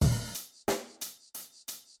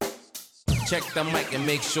Check the mic and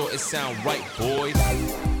make sure it sound right, boys.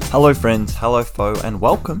 Hello friends, hello foe, and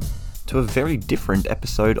welcome to a very different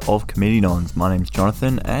episode of Committee Nons. My name's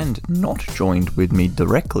Jonathan, and not joined with me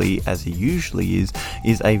directly, as he usually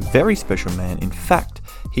is a very special man. In fact,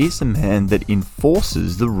 he's the man that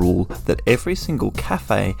enforces the rule that every single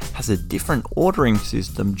cafe has a different ordering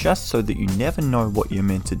system just so that you never know what you're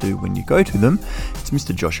meant to do when you go to them. It's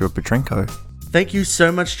Mr. Joshua Petrenko. Thank you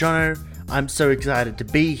so much, Jono. I'm so excited to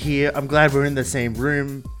be here. I'm glad we're in the same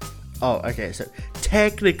room. Oh, okay, so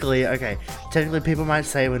technically people might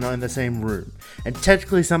say we're not in the same room. And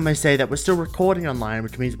technically some may say that we're still recording online,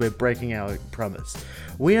 which means we're breaking our promise.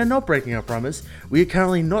 We are not breaking our promise. We are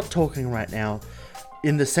currently not talking right now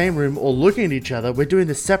in the same room or looking at each other. We're doing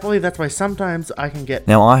this separately. That's why sometimes I can get...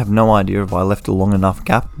 Now, I have no idea if I left a long enough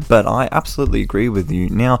gap, but I absolutely agree with you.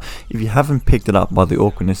 Now, if you haven't picked it up by the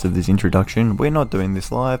awkwardness of this introduction, we're not doing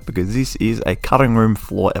this live because this is a cutting room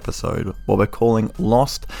floor episode, what we're calling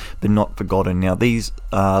Lost But Not Forgotten. Now, these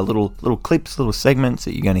little clips, little segments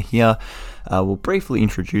that you're going to hear, we'll briefly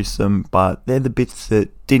introduce them, but they're the bits that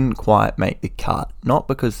didn't quite make the cut. Not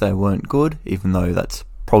because they weren't good, even though that's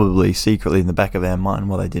probably secretly in the back of our mind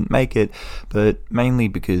why they didn't make it, but mainly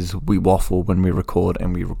because we waffle when we record,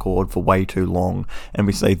 and we record for way too long, and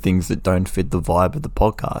we say things that don't fit the vibe of the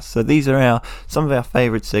podcast. So these are some of our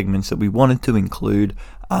favourite segments that we wanted to include.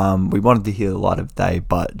 We wanted to hear the light of day,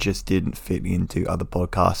 but just didn't fit into other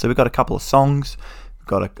podcasts. So we've got a couple of songs, we've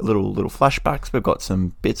got a little flashbacks, we've got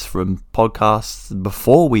some bits from podcasts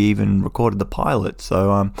before we even recorded the pilot.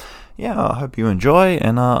 So yeah, I hope you enjoy,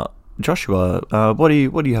 and Joshua, what do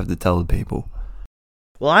you have to tell the people?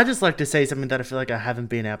 Well, I just like to say something that I feel like I haven't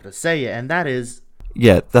been able to say yet, and that is...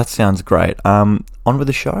 Yeah, that sounds great. On with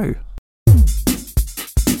the show.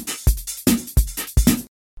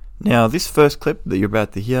 Now, this first clip that you're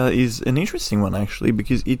about to hear is an interesting one, actually,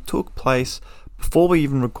 because it took place before we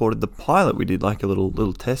even recorded the pilot. We did like a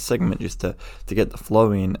little test segment just to get the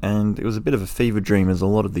flow in, and it was a bit of a fever dream, as a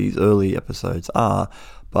lot of these early episodes are.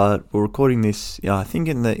 But we're recording this, I think,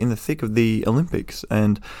 in the thick of the Olympics,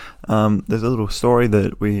 and there's a little story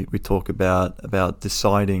that we talk about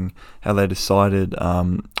deciding how they decided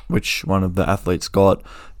which one of the athletes got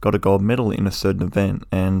a gold medal in a certain event,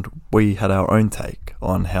 and we had our own take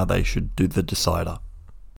on how they should do the decider.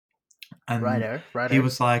 And Righto. He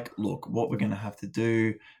was like, "Look, what we're going to have to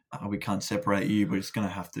do, we can't separate you. We're just going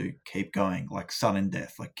to have to keep going, like sudden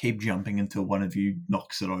death, like keep jumping until one of you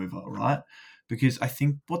knocks it over, right?" Because I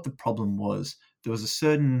think what the problem was, there was a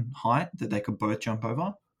certain height that they could both jump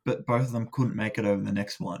over, but both of them couldn't make it over the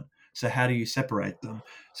next one. So how do you separate them?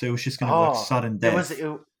 So it was just going to be like sudden death.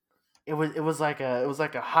 It was like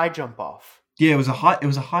a high jump off. Yeah, it was a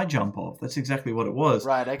high jump off. That's exactly what it was.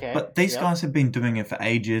 Right. Okay. But these guys have been doing it for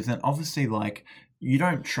ages, and obviously, like, you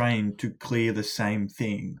don't train to clear the same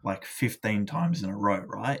thing like 15 times in a row,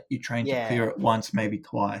 right? You train to clear it once, maybe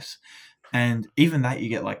twice. And even that, you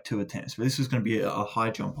get like 2 attempts. But this was going to be a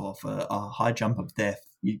high jump off, a high jump of death.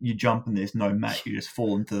 You jump and there's no mat. You just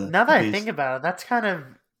fall into the Now that abyss. I think about it, that's kind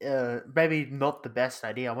of maybe not the best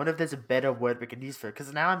idea. I wonder if there's a better word we can use for it.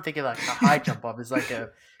 Because now I'm thinking like a high jump off is like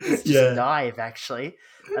it's just a dive, actually.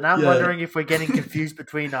 And I'm wondering if we're getting confused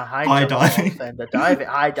between a high jump off and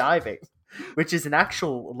high diving, which is an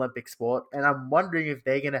actual Olympic sport. And I'm wondering if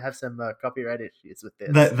they're going to have some copyright issues with this.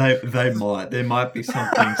 They might. There might be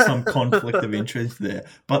some conflict of interest there.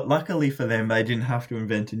 But luckily for them, they didn't have to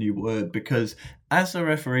invent a new word, because as the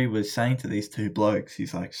referee was saying to these two blokes,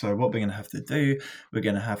 he's like, so what we're going to have to do, we're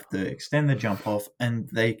going to have to extend the jump off, and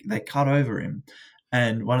they cut over him.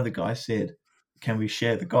 And one of the guys said, can we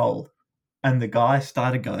share the gold? And the guy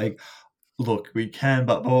started going, look, we can,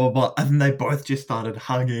 but blah, blah, blah. And they both just started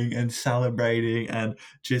hugging and celebrating and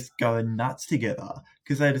just going nuts together,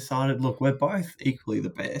 because they decided, look, we're both equally the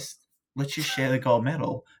best. Let's just share the gold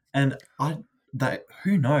medal. And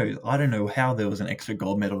who knows? I don't know how there was an extra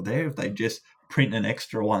gold medal there, if they just print an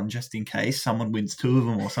extra one just in case someone wins 2 of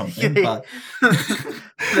them or something. But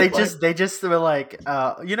they just were like,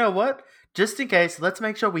 you know what? Just in case, let's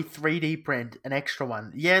make sure we 3D print an extra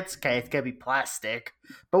one. Yeah, it's okay. It's going to be plastic.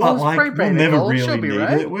 But we'll spray paint it gold. She'll be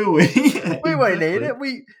right. It, will we? We won't need it.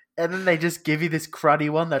 And then they just give you this cruddy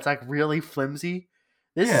one that's like really flimsy.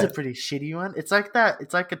 This is a pretty shitty one. It's like that.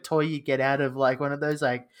 It's like a toy you get out of like one of those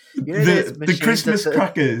like, you know, the Christmas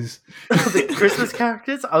crackers. The Christmas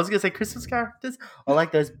characters. I was gonna say Christmas characters, or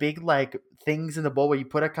like those big like things in the ball where you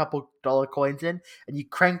put a couple dollar coins in and you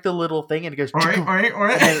crank the little thing and it goes,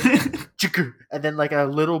 and then like a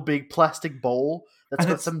little big plastic bowl that's And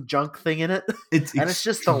got it's- some junk thing in it. It's And it's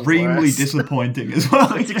just the extremely worst. disappointing as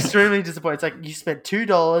well. It's extremely disappointing. It's like you spent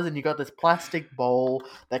 $2 and you got this plastic bowl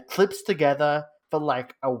that clips together for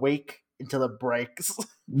like a week until it breaks.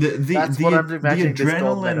 That's what I'm imagining this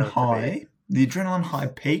gold medal to be. The adrenaline high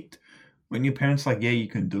peaked when your parents like, yeah, you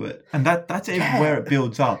can do it, and that's even Yeah. where it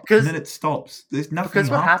builds up, 'Cause- and then it stops. There's nothing because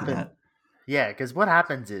what after happened- that. Yeah, because what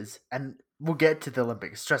happens is, and we'll get to the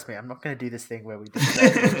Olympics. Trust me, I'm not going to do this thing where we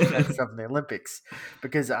discuss stuff in the Olympics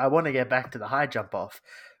because I want to get back to the high jump off.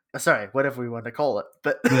 Sorry, whatever we want to call it.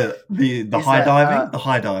 But The Is high that, diving, the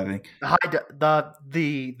high diving.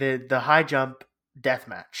 the high jump death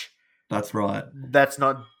match. That's right. That's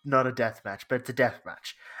not a death match, but it's a death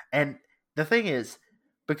match. And the thing is,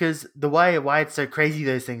 because the why it's so crazy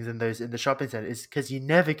those things in the shopping center is because you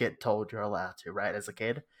never get told you're allowed to, right? As a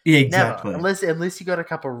kid, Yeah, exactly. never, unless you got a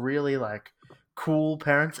couple really like cool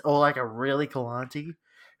parents or like a really cool auntie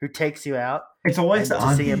who takes you out It's always the to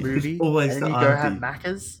auntie. see a movie, It's always and the then you auntie. go have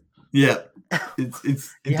Maccas. Yeah, it's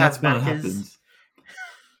You that's have when it Maccas. happens.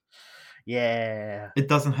 Yeah, It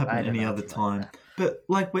doesn't I happen don't any know other if you time. like that. But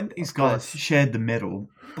like when these Of guys course. shared the medal,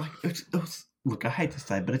 like it was, look, I hate to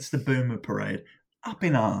say, but it's the Boomer Parade, up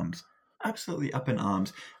in arms, absolutely up in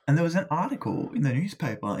arms. And there was an article in the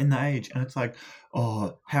newspaper in the Age, and it's like,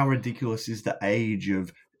 oh, how ridiculous is the age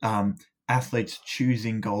of athletes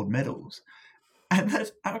choosing gold medals? And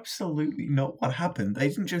that's absolutely not what happened. They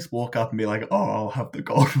didn't just walk up and be like, oh, I'll have the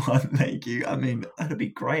gold one, thank you. I mean, that'd be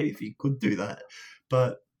great if you could do that.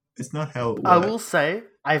 But it's not how it works. I will say,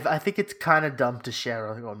 I think it's kind of dumb to share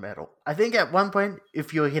a gold medal. I think at one point,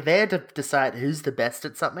 if you're there to decide who's the best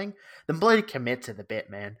at something, then bloody commit to the bit,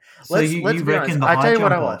 man. So let's you be honest. reckon the I high tell you jump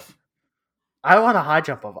what I want. off? I want a high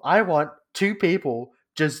jump off. I want two people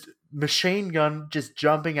just machine gun just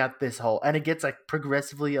jumping at this hole, and it gets like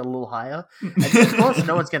progressively a little higher. And so, of course,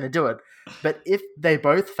 no one's going to do it. But if they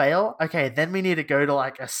both fail, okay, then we need to go to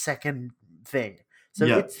like a second thing. So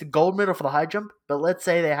Yeah. it's the gold medal for the high jump, but let's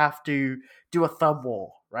say they have to do a thumb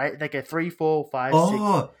war, right? They go 3, 4, 5, 6.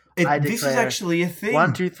 Oh, I this is declare actually a thing.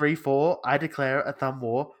 1, 2, 3, 4. I declare a thumb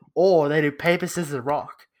war, or they do paper, scissors,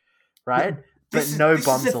 rock, right? But no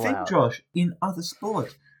bombs is a thing, allowed. Josh, in other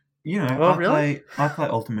sports. You know, Oh, really? I play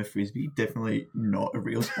ultimate frisbee. Definitely not a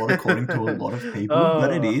real sport according to a lot of people,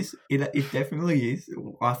 but it Oh. is. It definitely is.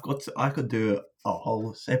 I could do a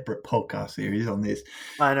whole separate podcast series on this.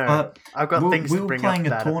 I know. But I've got we things to were bring up playing a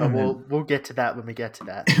about it, but tournament. we'll get to that when we get to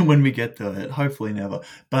that. when we get to it, hopefully never.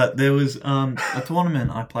 But there was a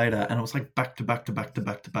tournament I played at, and it was like back to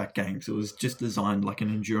back games. It was just designed like an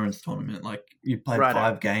endurance tournament. Like you played Righto.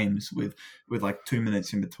 5 games with like 2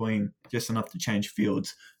 minutes in between, just enough to change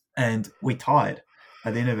fields. And we tied.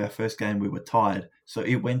 At the end of our first game, we were tied. So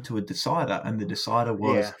it went to a decider, and the decider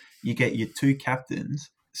was Yeah. you get your 2 captains.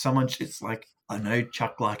 Someone just like, I know,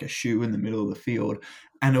 chuck like a shoe in the middle of the field,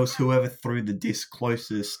 and it was whoever threw the disc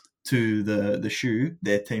closest to the shoe,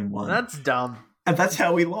 their team won. That's dumb. And that's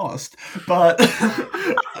how we lost. But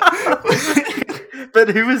But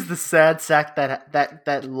who was the sad sack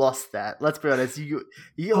that lost that? Let's be honest.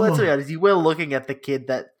 Let's be honest. You were looking at the kid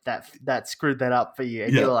that screwed that up for you,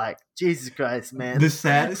 and Yeah. you're like, Jesus Christ, man. the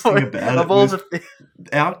saddest thing about it of all was the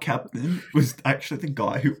our captain was actually the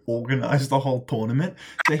guy who organised the whole tournament.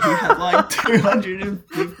 So he had like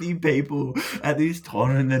 250 people at this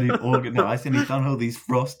tournament that he organised, and he's done all these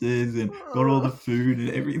frosters and got all the food and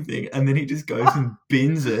everything, and then he just goes and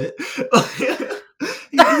bins it.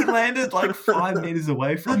 He landed like 5 meters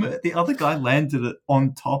away from it. The other guy landed it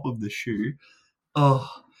on top of the shoe. Oh,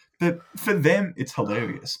 but for them, it's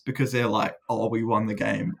hilarious because they're like, "Oh, we won the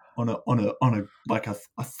game on a like a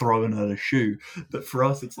throwing at a shoe." But for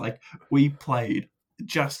us, it's like we played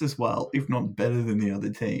just as well, if not better than the other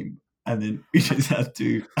team, and then we just had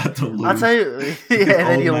to lose. I'll tell you, yeah, because and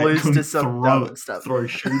then old you mate lose to couldn't some dumb stuff. Throw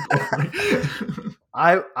shoe properly.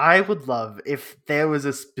 I would love if there was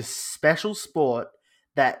a special sport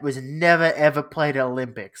that was never ever played at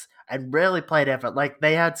Olympics and rarely played ever. Like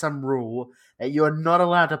they had some rule that you're not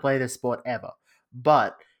allowed to play this sport ever,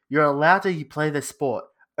 but you're allowed to play the sport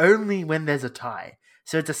only when there's a tie.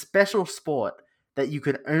 So it's a special sport that you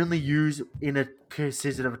can only use in a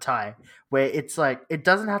position of a tie, where it's like it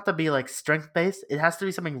doesn't have to be like strength based. It has to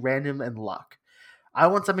be something random and luck. I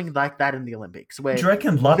want something like that in the Olympics, where Do you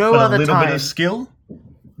reckon luck no but a other little bit time- of skill?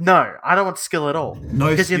 no, I don't want skill at all. No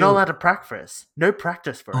Because you're not skill. allowed to practice. No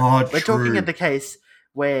practice for it. Oh, We're talking true. in the case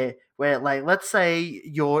where like let's say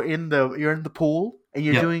you're in the pool and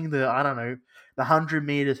you're Yep. doing the 100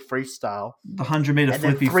 meters freestyle, The 100-meter and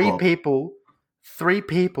then flippy three flop.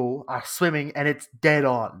 people are swimming and it's dead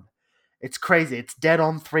on. It's crazy. It's dead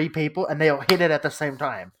on 3 people and they all hit it at the same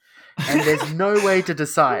time. and there's no way to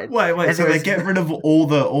decide. Wait, And so there they was- get rid of all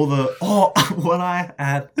the what I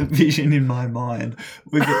had the vision in my mind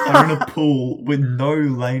was that they're in a pool with no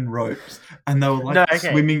lane ropes and they were like No, okay.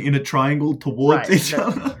 swimming in a triangle towards Right, each no.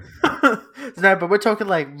 other. No, but we're talking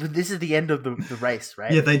like this is the end of the race,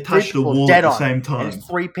 right? Yeah, they touch the people wall dead at the on, same and time. it's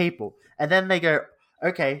 3 people, and then they go,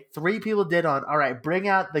 okay, 3 people dead on. All right, bring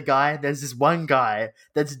out the guy. There's this one guy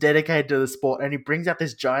that's dedicated to the sport, and he brings out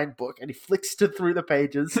this giant book, and he flicks through the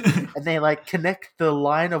pages, and they like connect the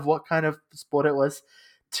line of what kind of sport it was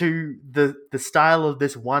to the style of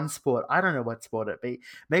this one sport. I don't know what sport it be.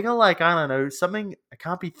 Make it like, I don't know, something. It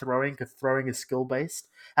can't be throwing because throwing is skill based.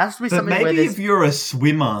 It has to be But something where maybe there's if you're a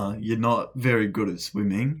swimmer, you're not very good at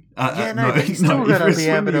swimming. yeah, no, but you still if you're gotta a be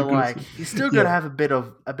swimmer, able to you're good at like. swimming. You still Yeah. gotta have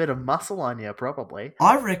a bit of muscle on you, probably.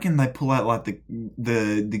 I reckon they pull out like the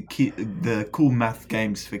cool math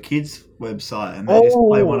games for kids website and they just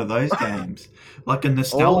play one of those games, like a Oh,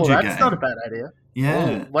 nostalgia that's game. not a bad idea.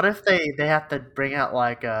 Yeah. Oh, what if they have to bring out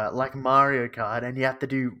like Mario Kart and you have to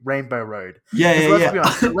do Rainbow Road? Yeah, 'Cause yeah, let's yeah. be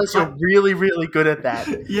honest, unless you're really, really good at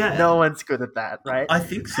that, Yeah. no one's good at that, right? I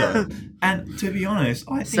think so. And to be honest,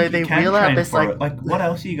 I think So they you can wheel out train this, for like- it. Like, what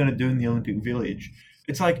else are you going to do in the Olympic Village?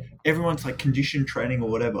 It's like everyone's like condition training or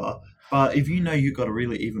whatever. But if you know you've got a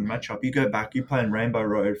really even matchup, you go back, you play in Rainbow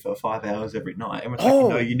Road for 5 hours every night. Everyone's like, Oh.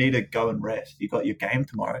 no, you need to go and rest. You got your game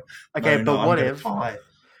tomorrow. Okay, No, but I'm what gonna if? tie.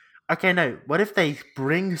 Okay, no. What if they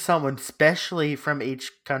bring someone specially from each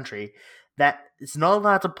country that is not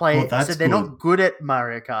allowed to play? Well, that's so they're good. not good at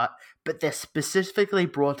Mario Kart, but they're specifically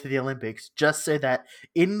brought to the Olympics just so that,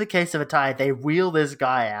 in the case of a tie, they wheel this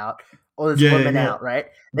guy out or this Yeah, woman yeah. out, right?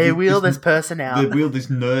 They wheel this person out. They wheel this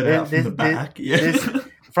nerd out from the back. Yeah. this-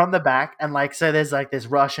 from the back, and like, so there's like this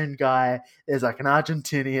Russian guy, there's like an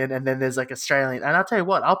Argentinian, and then there's like Australian. And I'll tell you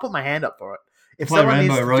what, I'll put my hand up for it. If Play someone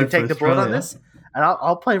Rainbow needs to Road take for the board on Australia. this, and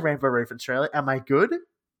I'll play Rainbow Road for Australia. Am I good?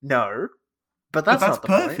 No, but But that's that's not the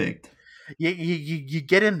point. perfect. You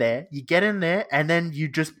get in there, and then you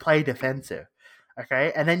just play defensive,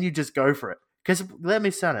 okay, and then you just go for it. Because let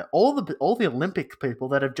me say it, all the Olympic people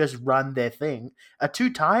that have just run their thing are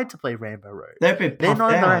too tired to play Rainbow Road. They're a bit They're puffed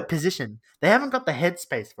not in the right out. position. They haven't got the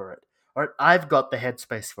headspace for it. Or I've got the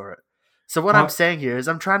headspace for it. So what Well- I'm saying here is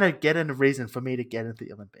I'm trying to get in a reason for me to get into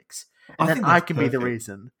the Olympics. I And then think I that's can be the perfect.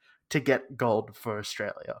 reason to get gold for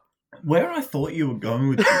Australia. Where I thought you were going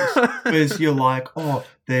with this was you're like, oh,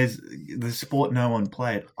 there's the sport no one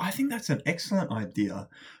played. I think that's an excellent idea,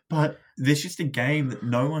 but there's just a game that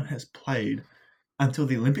no one has played until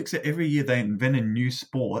the Olympics. Every year they invent a new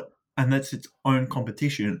sport, and that's its own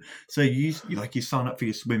competition. So you sign up for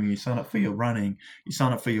your swimming, you sign up for your running, you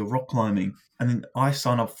sign up for your rock climbing, and then I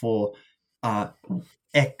sign up for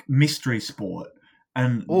mystery sport.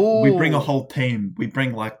 And we bring a Ooh. whole team. We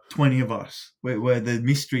bring like 20 of us. We're the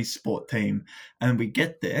mystery sport team. And we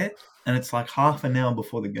get there, and it's like half an hour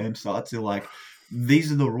before the game starts. They're like, these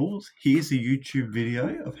are the rules. Here's a YouTube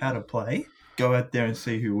video of how to play. Go out there and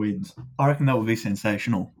see who wins. I reckon that would be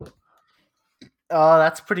sensational. Oh,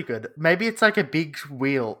 that's pretty good. Maybe it's like a big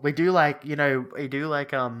wheel. We do like Wheel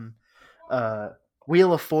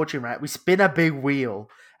of Fortune, right? We spin a big wheel,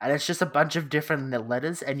 and it's just a bunch of different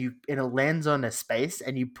letters, and it lands on a space,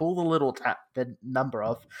 and you pull the little the number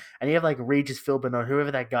off, and you have like Regis Philbin or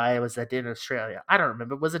whoever that guy was that did in Australia. I don't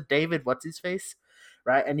remember. Was it David? What's his face?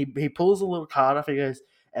 Right? And he pulls a little card off. He goes,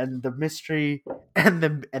 and the mystery and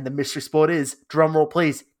the mystery sport is, drum roll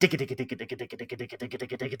please,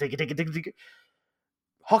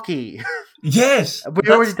 hockey. Yes, We've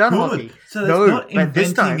already done good. hockey. So No, it's not but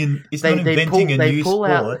this time, it's they- not they inventing pull- a they new pull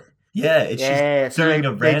sport. out- Yeah, it's Yeah, just so doing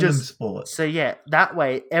a they random just- sport. So yeah, that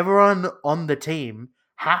way everyone on the team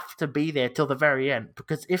have to be there till the very end,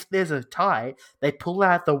 because if there's a tie, they pull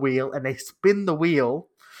out the wheel and they spin the wheel,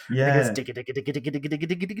 Yeah, and it goes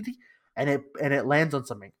and it lands on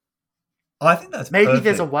something. I think that's Maybe perfect.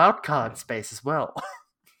 there's a wild card space as well.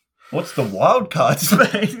 What's the wild card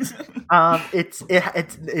space? It's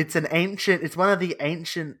an ancient. It's one of the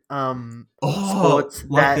ancient Oh, sports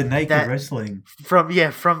like the that- naked that- wrestling.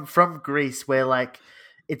 from Greece, where like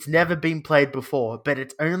it's never been played before, but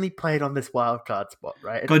it's only played on this wild card spot,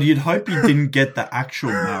 right? God, you'd hope you didn't get the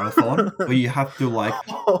actual marathon where you have to like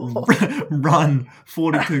run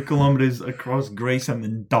 42 kilometers across Greece and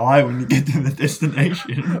then die when you get to the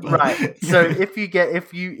destination. But, Right. So yeah. if you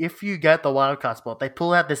get the wild card spot, they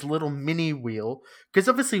pull out this little mini wheel, because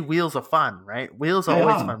obviously wheels are fun, right? Wheels are They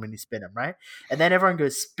always are. fun when you spin them, right? And then everyone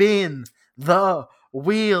goes spin the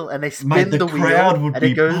wheel, and they spin Mate, the the crowd wheel, would and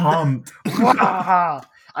be it goes. pumped. Wah!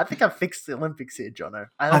 I think I've fixed the Olympics here, Jono.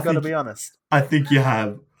 I've got to think- be honest. I think you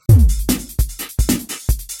have.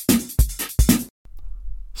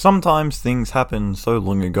 Sometimes things happened so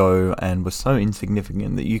long ago and were so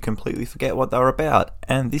insignificant that you completely forget what they were about,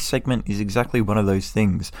 and this segment is exactly one of those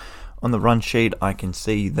things. On the run sheet, I can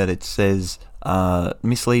see that it says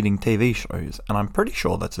misleading TV shows, and I'm pretty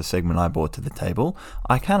sure that's a segment I brought to the table.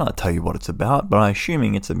 I cannot tell you what it's about, but I'm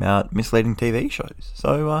assuming it's about misleading TV shows.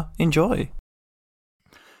 So enjoy.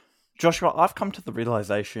 Joshua, I've come to the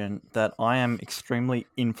realization that I am extremely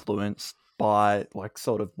influenced by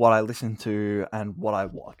sort of what I listen to and what I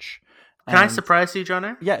watch. Can I surprise you,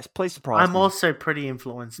 Jono? Yes, please surprise me. I'm also pretty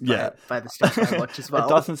influenced by the stuff I watch as well. It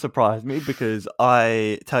doesn't surprise me because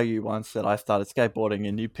I tell you once that I started skateboarding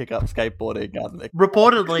and you pick up skateboarding.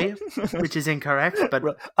 Reportedly, which is incorrect, but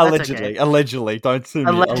allegedly, okay. Allegedly, don't sue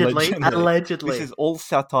me. Allegedly. This is all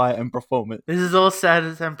satire and performance. This is all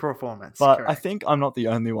satire and performance. But correct. I think I'm not the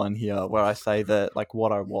only one here where I say that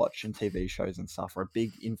what I watch in TV shows and stuff are a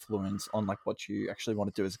big influence on what you actually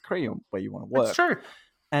want to do as a career, where you want to work. That's true.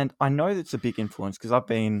 And I know that's a big influence because I've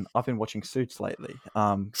been watching Suits lately.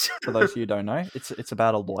 For those of you who don't know, it's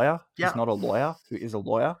about a lawyer who's not a lawyer, who is a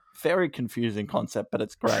lawyer. Very confusing concept, but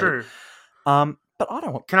it's great. True. But I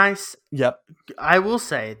don't want... Can I... Yep. I will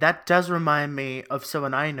say, that does remind me of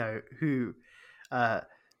someone I know who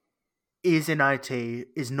is in IT,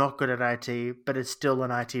 is not good at IT, but is still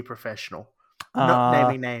an IT professional. Not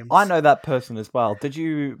naming names. I know that person as well. Did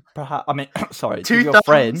you perhaps... I mean, sorry. Did your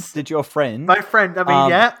friend... My friend, I mean,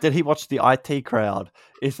 yeah. Did he watch the IT Crowd?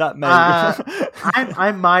 Is that maybe...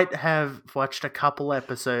 I might have watched a couple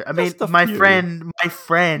episodes. I mean, my friend...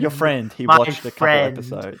 Your friend, he watched a couple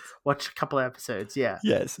episodes. Watched a couple episodes, yeah.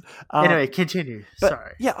 Yes. Anyway, continue.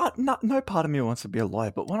 Sorry. Yeah, no part of me wants to be a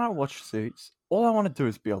lawyer, but when I watch Suits... all I want to do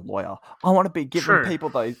is be a lawyer. I want to be giving people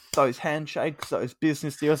those handshakes, those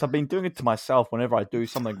business deals. I've been doing it to myself whenever I do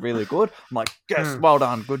something really good. I'm like, yes, well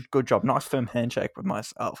done, good job. Nice firm handshake with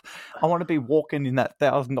myself. I want to be walking in that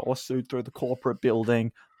 $1,000 suit through the corporate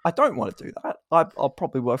building. I don't want to do that. I'll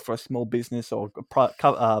probably work for a small business or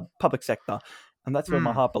public sector, and that's where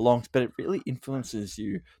my heart belongs. But it really influences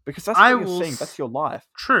you because that's what you're seeing. That's your life.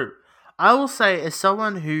 True. I will say, as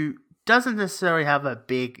someone who doesn't necessarily have a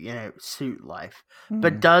big, suit life,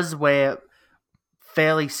 but does wear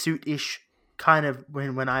fairly suit-ish kind of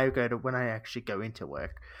when I actually go into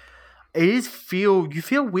work. You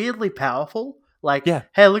feel weirdly powerful. Like,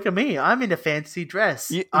 hey, look at me! I'm in a fancy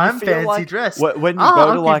dress. I'm fancy dressed. When you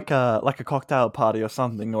go to like a cocktail party or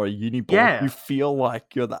something or a uni ball, you feel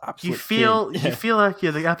like you're the absolute king. You feel like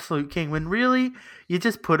you're the absolute king when really you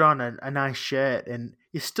just put on a nice shirt and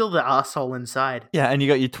you're still the asshole inside. Yeah, and you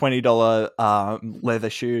got your $20 leather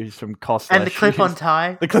shoes from Costco. And the clip-on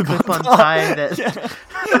tie. The clip-on tie that,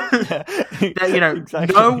 that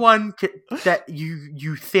exactly. No one can, that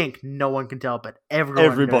you think no one can tell, but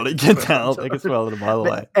everybody can tell. They can smell it a mile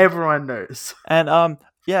away. Everyone knows. And I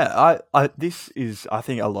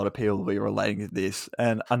think a lot of people will be relating to this.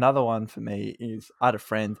 And another one for me is I have a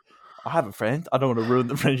friend. I don't want to ruin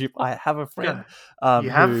the friendship. I have a friend. You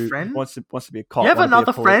have a friend? Wants to be a cop. You have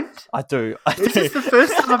another friend? I do. Is this the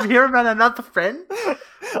first time I'm hearing about another friend?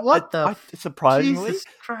 What surprisingly, Jesus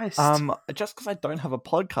Christ. Just because I don't have a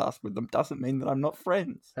podcast with them doesn't mean that I'm not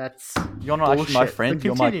friends. That's You're not bullshit. actually my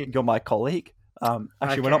friend. You're my colleague.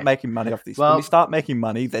 We're not making money off this. When we start making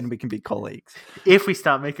money, then we can be colleagues. If we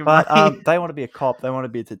start making money. But they want to be a cop. They want to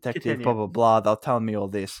be a detective, blah, blah, blah. They'll tell me all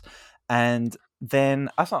this. And then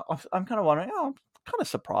I'm kind of wondering, I'm kind of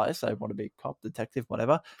surprised they want to be a cop, detective,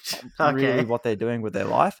 whatever. Not really what they're doing with their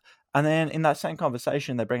life. And then in that same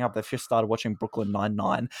conversation, they bring up they've just started watching Brooklyn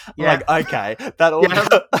Nine-Nine. Like, okay, that all,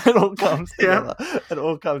 it all comes together. It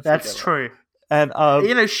all comes together. That's true. And,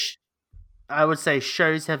 I would say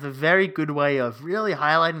shows have a very good way of really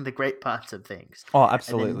highlighting the great parts of things. Oh,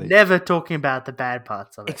 absolutely. And never talking about the bad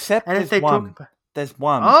parts of it. Except there's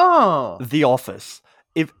one. Oh. The Office.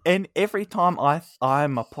 Every time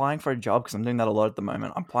I'm applying for a job, because I'm doing that a lot at the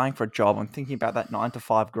moment, I'm applying for a job, I'm thinking about that 9 to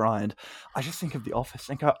 5 grind, I just think of The Office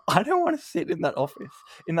and go, I don't want to sit in that office,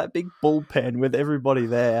 in that big bullpen with everybody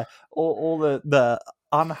there, all the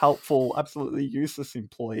unhelpful, absolutely useless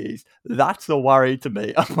employees. That's a worry to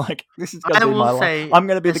me. I'm like, this is going to be my life. I'm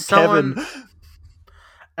going to be the Kevin.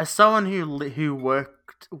 As someone who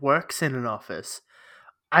works in an office,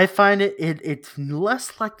 I find it's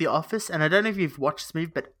less like The Office, and I don't know if you've watched this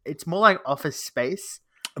movie, but it's more like Office Space.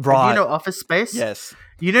 Right. You know Office Space? Yes.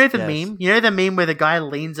 You know the meme? You know the meme where the guy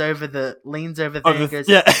leans over the thing and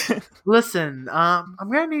goes, listen, I'm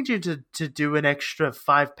going to need you to do an extra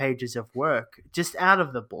 5 pages of work just out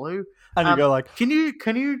of the blue. And you go like, can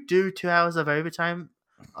you do 2 hours of overtime?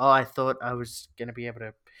 Oh, I thought I was going to be able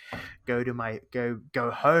to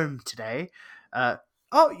go home today.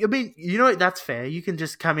 Oh, I mean, you know what? That's fair. You can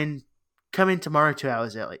just come in tomorrow 2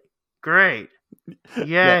 hours early. Great.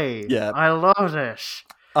 Yay. yeah. I love this.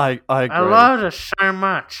 I agree. I love this so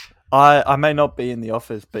much. I may not be in the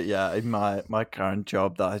office, but yeah, in my current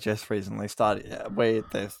job that I just recently started, where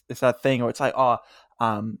it's that thing where it's like,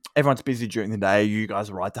 everyone's busy during the day. You guys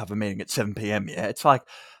are right to have a meeting at 7 p.m. Yeah, it's like,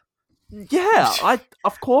 yeah,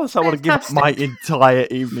 of course I want to give my entire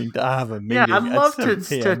evening to have a meeting. Yeah, I'd love at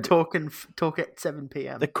 7 to talk at 7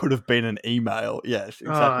 p.m. There could have been an email. Yes,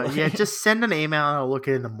 exactly. Yeah, just send an email and I'll look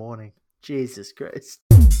at it in the morning. Jesus Christ.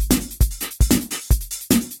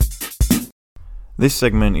 This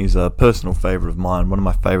segment is a personal favourite of mine, one of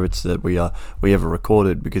my favourites that we ever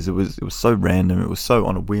recorded, because it was so random, it was so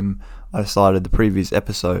on a whim. I decided the previous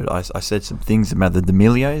episode, I said some things about the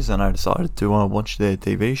D'Amelios, and I decided to watch their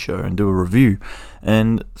TV show and do a review.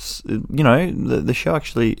 And you know, the show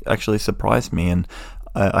actually surprised me, and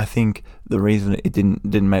I think the reason it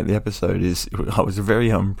didn't make the episode is I was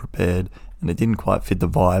very unprepared, and it didn't quite fit the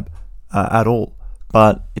vibe at all.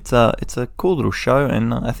 But it's a cool little show,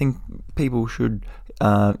 and I think people should be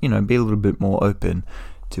a little bit more open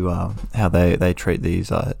to how they treat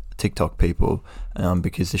these TikTok people,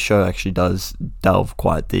 because the show actually does delve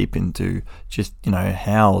quite deep into just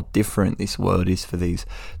how different this world is for these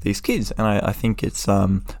kids. And I think it's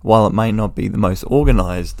while it may not be the most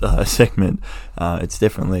organized segment, it's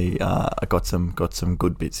definitely got some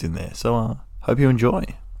good bits in there. So hope you enjoy.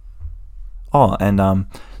 Oh, and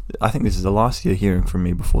I think this is the last you're hearing from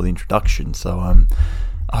me before the introduction, so I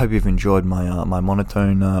hope you've enjoyed my my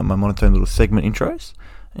monotone little segment intros,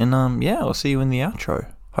 and I'll see you in the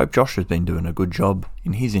outro. Hope Josh has been doing a good job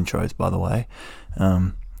in his intros, by the way.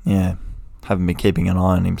 Haven't been keeping an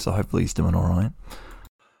eye on him, so hopefully he's doing all right.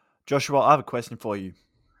 Joshua, I have a question for you.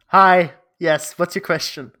 Hi. Yes. What's your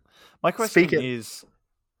question? My question is: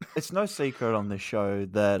 it's no secret on this show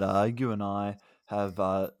that you and I have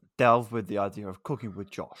delved with the idea of cooking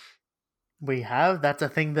with Josh. We have. That's a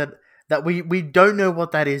thing that we don't know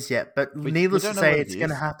what that is yet, but needless to say, it's going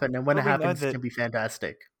to happen, and when it happens, it's going to be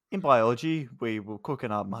fantastic. In biology, we were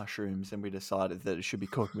cooking up mushrooms, and we decided that it should be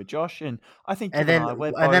cooking with Josh. And I think we're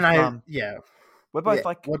both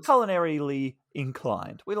culinarily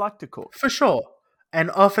inclined. We like to cook for sure.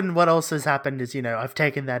 And often, what else has happened is I've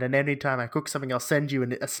taken that, and anytime I cook something, I'll send you a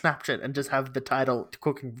Snapchat and just have the title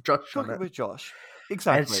 "Cooking with Josh" on it. Cooking with Josh,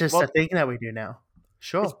 exactly. And it's just a thing that we do now.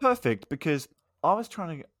 Sure, it's perfect because I was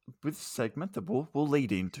trying to. With this segment that we'll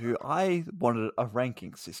lead into, I wanted a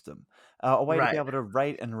ranking system, a way to be able to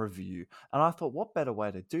rate and review. And I thought, what better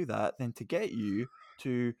way to do that than to get you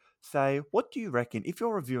to say, what do you reckon, if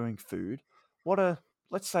you're reviewing food, what are,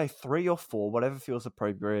 let's say, 3 or 4, whatever feels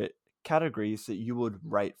appropriate, categories that you would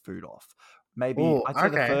rate food off? Maybe, I'd say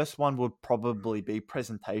the first one would probably be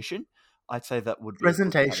presentation. I'd say that would be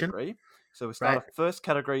presentation. A category. So we start off, first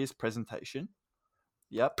category is presentation.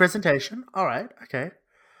 Yep. Presentation. All right. Okay.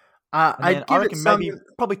 I reckon maybe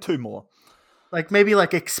probably 2 more. Maybe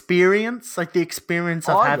experience, the experience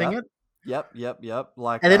of having it. Yep.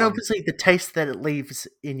 And then obviously the taste that it leaves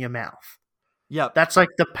in your mouth. Yep. That's so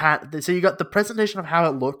you got the presentation of how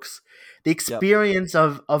it looks, the experience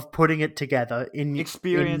of putting it together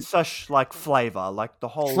such flavor, the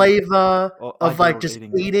whole flavor of just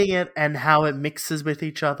eating it and how it mixes with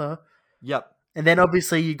each other. Yep. And then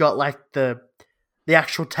obviously you got the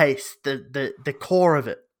actual taste, the core of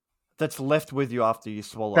it. That's left with you after you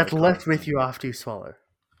swallow.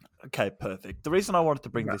 Okay, perfect. The reason I wanted to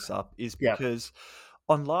bring this up is because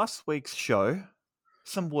on last week's show,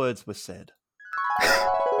 some words were said.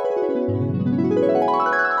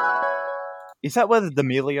 Is that where the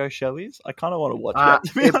D'Amelio show is? I kind of want to watch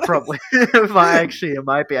it. It probably it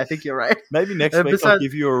might be. I think you're right. Maybe next week I'll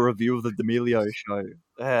give you a review of the D'Amelio show.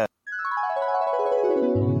 Yeah.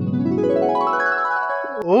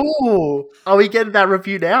 Oh, are we getting that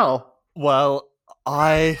review now? Well,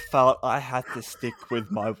 I felt I had to stick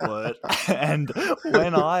with my word. And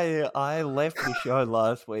when I left the show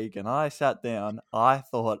last week and I sat down, I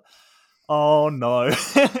thought, oh no.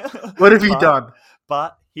 What have you done?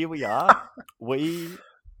 But here we are. We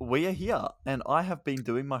are here. And I have been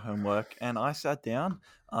doing my homework, and I sat down.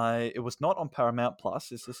 It was not on Paramount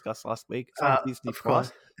Plus, as discussed last week. It's on Disney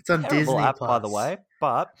Plus. It's on Disney app, Plus, by the way.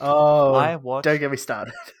 But don't get me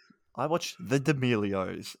started. I watched the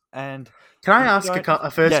D'Amelios, and can I ask a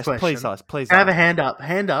first question? Please ask. Can I have a hand up?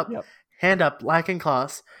 Hand up, like in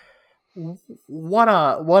class. What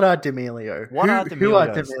are D'Amelio? Who are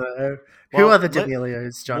D'Amelio? Who are the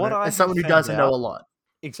D'Amelios, John? As someone who doesn't know a lot.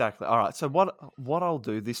 Exactly. All right. So what I'll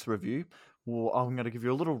do this review, I'm going to give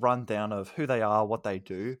you a little rundown of who they are, what they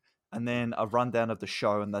do, and then a rundown of the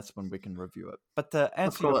show, and that's when we can review it. But to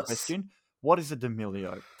answer your course. question, what is a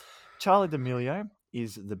D'Amelio? Charlie D'Amelio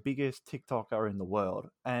is the biggest TikToker in the world,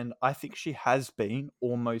 and I think she has been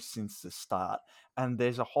almost since the start. And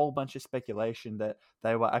there's a whole bunch of speculation that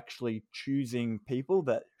they were actually choosing people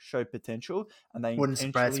that show potential, and they Wouldn't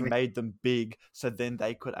surprise intentionally me. made them big so then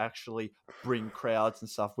they could actually bring crowds and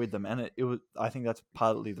stuff with them. And it was, I think that's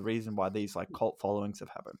partly the reason why these like cult followings have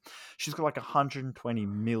happened. She's got like 120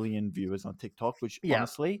 million viewers on TikTok, which Yeah.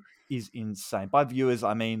 honestly is insane. By viewers,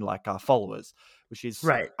 I mean like followers, which is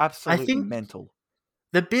Right. absolutely think- mental.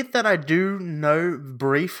 The bit that I do know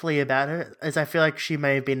briefly about her is I feel like she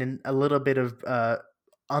may have been in a little bit of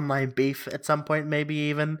online beef at some point, maybe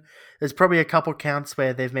even. There's probably a couple counts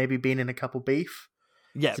where they've maybe been in a couple beef.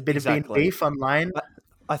 Yeah, It's a bit of exactly. being beef online.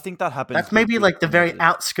 I think that happens. That's maybe with like the very teenagers.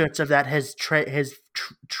 outskirts of that has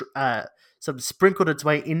sort of sprinkled its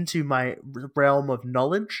way into my realm of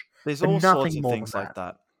knowledge. There's but all sorts nothing of more things than like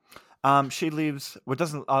that. She lives. Well,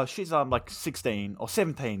 doesn't. She's like 16 or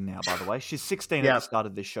 17 now. By the way, she's 16 at Yeah. the start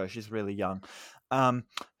of this show. She's really young.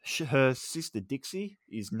 Her sister Dixie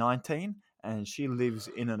is 19, and she lives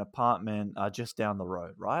in an apartment just down the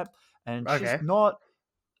road, right? And Okay. she's not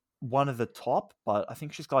one of the top, but I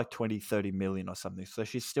think she's got like 20, 30 million or something. So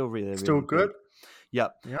she's still really, Still really good. big.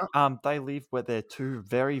 Yep. Yeah. They live with their two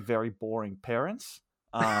very, very boring parents.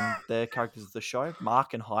 They're characters of the show,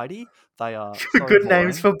 Mark and Heidi. They are so Good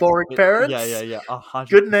names boring. for boring parents. Yeah. 100%.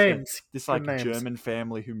 Good names. This Good like names. German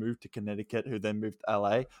family who moved to Connecticut, who then moved to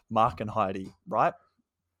LA. Mark and Heidi, right?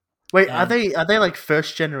 Wait, And- are they like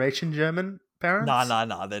first generation German parents? No,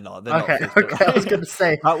 they're not. They're Okay, not okay. I was going to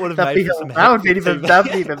say that would have that'd made be, for some that would be hectic even TV.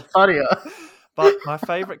 that'd be even funnier. But my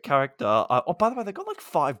favorite character. Oh, by the way, they got like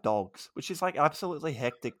 5 dogs, which is like absolutely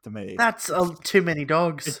hectic to me. That's too many I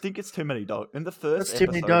dogs. think it's too many dogs. In the first, That's too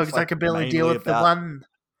many episode, it's, dogs. I could barely deal mainly with the about- one.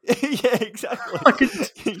 Yeah, exactly. I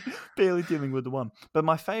could- Barely dealing with the one. But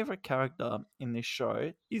my favorite character in this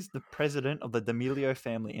show is the president of the D'Amelio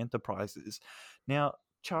Family Enterprises. Now,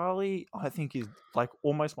 Charlie, I think, is like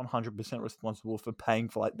almost 100% responsible for paying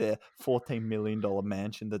for like their $14 million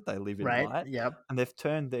mansion that they live in, right? Right. Yep. And they've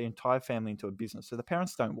turned their entire family into a business. So the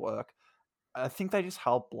parents don't work. I think they just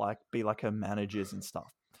help like be like her managers and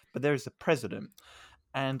stuff. But there is a president,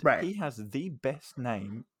 and Right. he has the best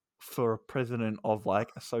name for a president of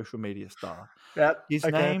like a social media star. Yep. His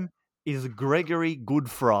okay. name is Gregory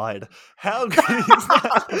Goodfried. How good is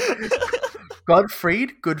that?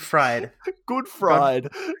 Godfried Goodfried. Goodfried.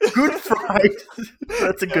 Goodfried.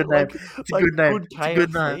 That's a good name. It's a good name. Good It's a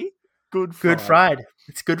good name. KFC, Good Good fried.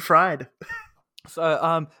 It's good fried.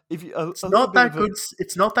 So, if you, It's not that good.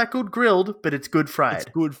 It's not that good grilled, but it's good It's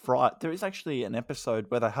fried. good fried. There is actually an episode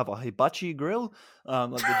where they have a hibachi grill, like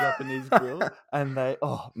the Japanese grill, and they,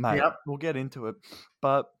 oh mate, Yep. we'll get into it.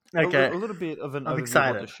 But Okay. a little bit of an I'm overview of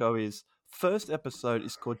excited. what the show is. First episode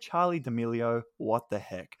is called Charlie D'Amelio. What the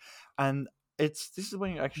heck? And this is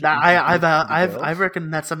when you actually. introduce the I girls.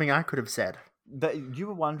 reckon that's something I could have said. That you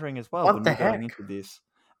were wondering as well What when the we were going heck? into this.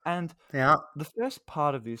 And Yeah. the first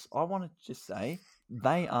part of this, I want to just say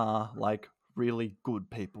they are like really good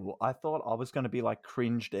people. I thought I was going to be like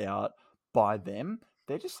cringed out by them.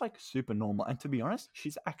 They're just like super normal. And to be honest,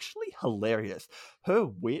 she's actually hilarious. Her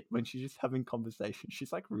wit when she's just having conversation,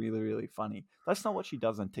 she's like really, really funny. That's not what she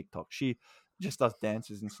does on TikTok. She just does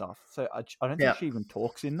dances and stuff. So I don't Yeah. think she even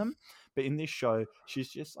talks in them. But in this show, she's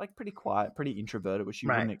just like pretty quiet, pretty introverted, which you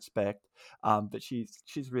Right. wouldn't expect. But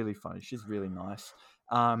she's really funny. She's really nice.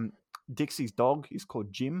 Dixie's dog is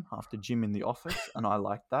called Jim, after Jim in The Office, and I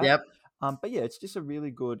like that. Yep. But yeah, it's just a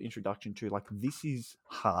really good introduction to like this is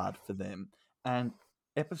hard for them. And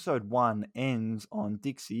episode 1 ends on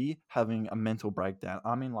Dixie having a mental breakdown.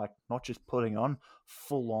 I mean, like not just putting on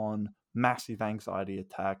full on massive anxiety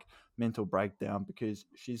attack, mental breakdown, because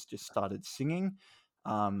she's just started singing,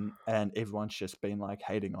 and everyone's just been like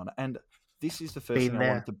hating on it. And this is the first Been thing I there.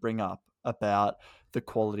 wanted to bring up about the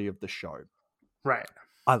quality of the show. Right.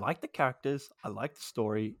 I like the characters. I like the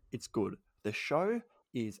story. It's good. The show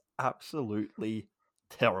is absolutely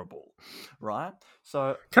terrible, right?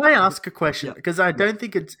 So Can I ask a question? Yeah. Because I don't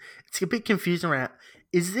think it's a bit confusing around.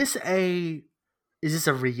 Is this a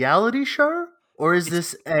reality show or is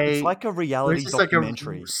this a it's like a or is reality this like a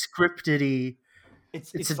documentary. scripted-y?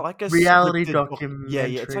 It's it's a like a reality scripted yeah,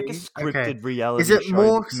 it's like a documentary? scripted Okay. reality Is it show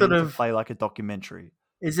more that's sort meant to of- play like a documentary.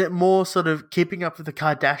 Is it more sort of keeping up with the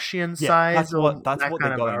Kardashian Yeah, size? that's or what that they're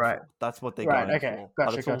kind of- going right. for. That's what they're Right, going okay. for.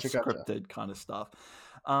 Gotcha, but it's all gotcha. scripted kind of stuff.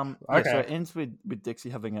 Yeah, so Okay. it ends with Dixie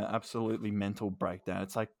having an absolutely mental breakdown.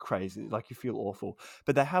 It's like crazy, like you feel awful.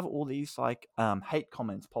 But they have all these like hate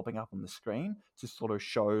comments popping up on the screen to sort of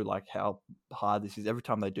show like how hard this is. Every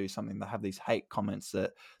time they do something, they have these hate comments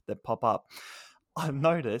that pop up. I've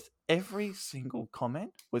noticed every single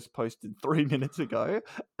comment was posted 3 minutes ago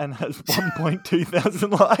and has 1.2 thousand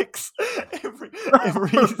likes.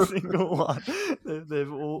 Every single one.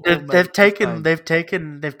 They've all made They've the same. they've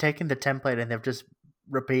taken the template and they've just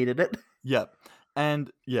repeated it. Yep.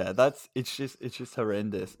 And yeah, it's just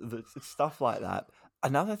horrendous. It's stuff like that.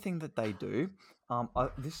 Another thing that they do,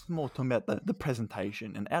 this is more talking about the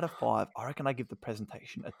presentation. And out of 5, I reckon I give the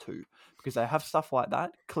presentation a 2 because they have stuff like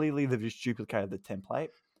that. Clearly, they've just duplicated the template.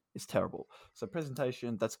 It's terrible. So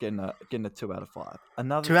presentation, that's getting a 2 out of 5.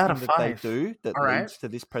 Another 2 out thing of that they 5. do that All right. leads to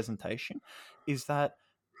this presentation is that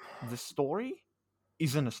the story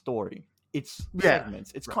isn't a story. It's Yeah.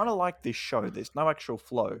 segments. It's kind of like this show. There's no actual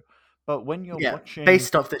flow. But when you're Yeah, watching,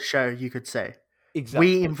 based off the show, you could say. exactly,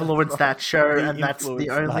 We that's influenced right. that show, We and that's the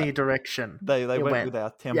influenced only that. direction They it went went. with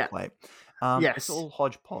our Yeah. template. Yes. It's all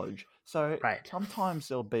hodgepodge. So Right. sometimes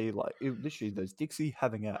there'll be like literally there's Dixie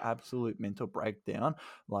having an absolute mental breakdown,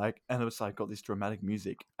 like, and it's like got this dramatic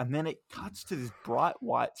music, and then it cuts to this bright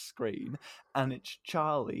white screen, and it's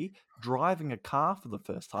Charlie driving a car for the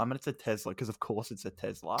first time, and it's a Tesla because of course it's a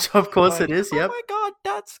Tesla. Of course Going, it is. oh Yep. my god,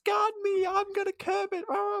 Dad scarred me! I'm gonna curb it.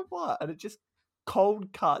 Blah, blah, blah. And it just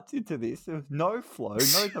cold cuts into this. There's no flow,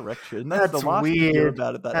 no direction. That's That's the last you hear weird.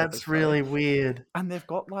 about it. That That's episode. really weird. And they've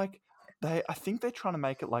got like I think they're trying to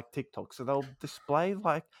make it like TikTok. So they'll display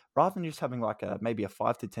like rather than just having like maybe a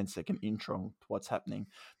 5 to 10 second intro to what's happening,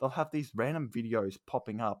 they'll have these random videos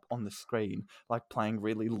popping up on the screen, like playing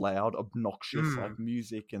really loud, obnoxious like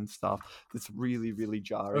music and stuff that's really, really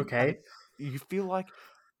jarring. Okay. And you feel like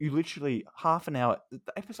you literally half an hour, the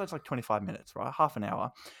episode's like 25 minutes, right? Half an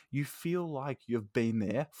hour. You feel like you've been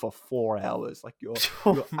there for 4 hours. Like you're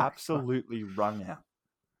Oh you're my God. absolutely wrung out.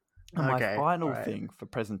 And my Okay. final Alright. thing for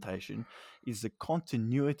presentation is the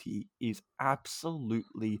continuity is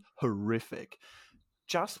absolutely horrific.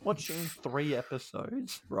 Just watching 3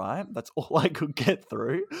 episodes, right? That's all I could get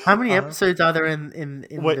through. How many episodes are there in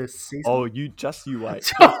Wait, this season? Oh, you wait. Just you wait.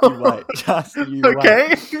 Just you wait.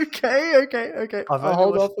 Okay. I've I'll only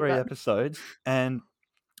hold watched off on 3 that. episodes, and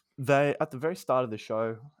they at the very start of the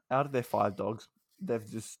show, out of their 5 dogs, they've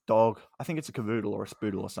this dog. I think it's a cavoodle or a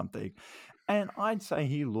spoodle or something, and I'd say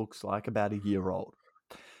he looks like about a year old.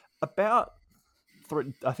 About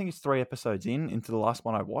 3, I think it's 3 episodes into the last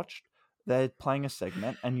one I watched. They're playing a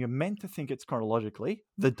segment, and you're meant to think it's chronologically.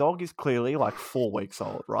 The dog is clearly like 4 weeks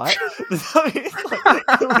old, right? So it's like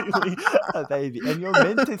clearly a baby, and you're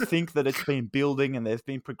meant to think that it's been building and there's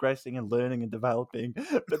been progressing and learning and developing.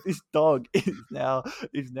 But this dog is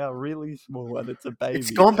now really small, and it's a baby.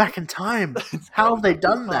 It's gone back in time. How have they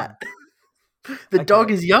done that? The Okay.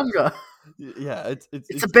 dog is younger. Yeah,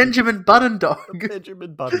 It's a Benjamin Button dog.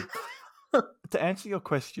 Benjamin Button. To answer your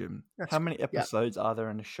question, how many episodes are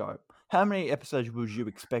there in a show? How many episodes would you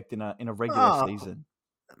expect in a regular season?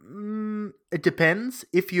 It depends.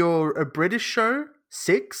 if you're a British show,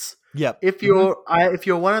 6. Yep. If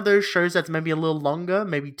you're one of those shows that's maybe a little longer,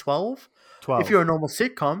 maybe 12. 12. If you're a normal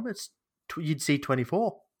sitcom, you'd see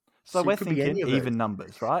 24. So we're it could be thinking any of those. even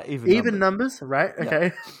numbers, right? Even numbers, right?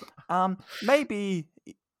 Yeah. Okay. Maybe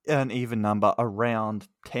an even number around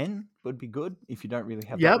 10 would be good if you don't really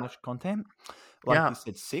have Yep. that much content. Like Yeah. you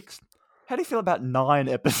said, 6. How do you feel about 9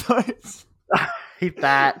 episodes? Hate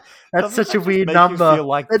that. That's Doesn't such a that just weird make you number. feel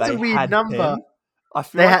like That's they a weird had number. 10? I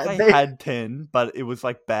feel like they had 10, but it was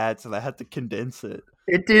like bad, so they had to condense it.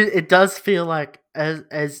 It does feel like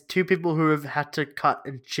as 2 people who have had to cut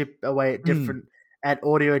and chip away at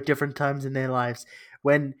audio at different times in their lives,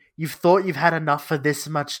 when you've thought you've had enough for this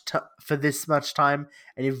much time,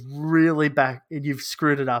 and you've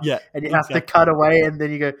screwed it up, and you have to cut away, and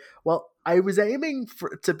then you go, well, I was aiming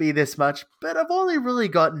for it to be this much, but I've only really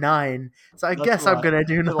got 9, so I guess I'm gonna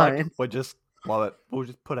do 9. Like, we'll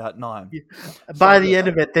just put out 9. Yeah. By the end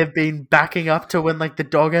of it, they've been backing up to when like the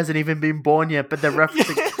dog hasn't even been born yet, but they're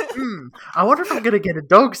referencing, I wonder if I'm gonna get a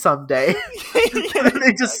dog someday.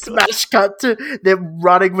 They just smash cut to them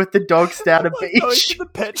running with the dogs down a beach. Going to the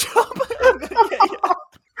pet shop.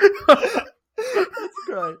 It's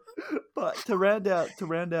great. But to round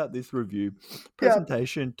out this review,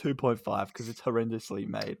 presentation 2.5 because it's horrendously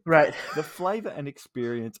made. Right. The flavor and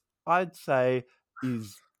experience, I'd say,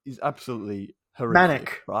 is absolutely horrific.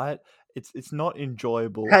 Manic. Right? It's not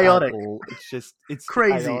enjoyable Chaotic. at all. It's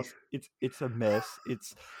Crazy. chaos. It's a mess.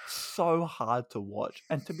 It's so hard to watch.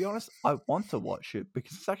 And to be honest, I want to watch it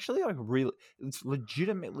because it's actually like really, it's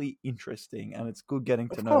legitimately interesting, and it's good getting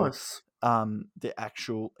to Of know course. the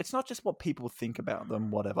actual. It's not just what people think about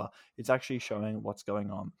them, whatever. It's actually showing what's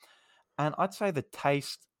going on. And I'd say the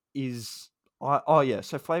taste is.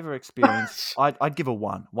 So flavor experience. I'd give a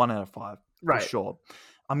 1 out of 5 for Right. sure.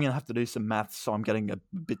 I'm gonna have to do some maths, so I'm getting a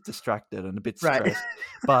bit distracted and a bit Right. stressed.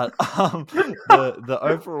 But the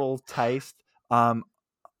overall taste,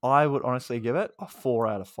 I would honestly give it a 4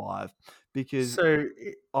 out of 5 because So,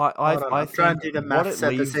 I hold on, I I'm trying to think do the what it maths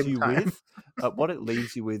at the leaves same you time. with, what it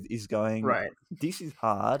leaves you with is going, Right. this is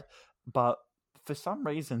hard, but for some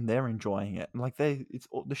reason they're enjoying it. Like the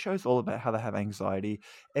show's all about how they have anxiety.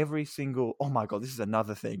 Every single, oh my god, this is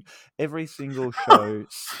another thing. Every single show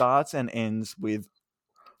starts and ends with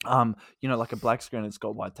like a black screen, it's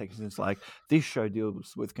got white text, and it's like, this show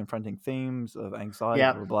deals with confronting themes of anxiety,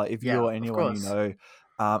 Yeah. blah, blah, blah. If Yeah, you're of anyone you course.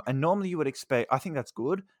 know, and normally you would expect, I think that's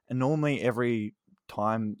good, and normally every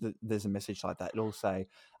time that there's a message like that, it'll say,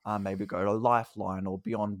 maybe go to Lifeline or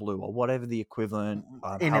Beyond Blue or whatever the equivalent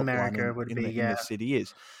In helpline America would be, in the city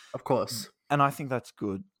is. of course. And I think that's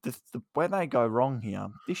good. Where they go wrong here,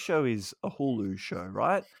 this show is a Hulu show,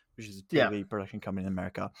 right? Which is a Yeah. TV production company in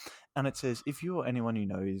America. And it says, if you or anyone you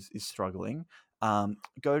know is struggling,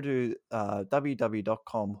 go to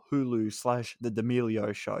www.com Hulu/The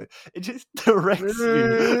D'Amelio Show. It just directs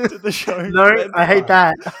you to the show. No, I hate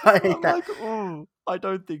that. I hate I'm that. like, oh, I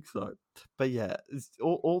don't think so. But yeah,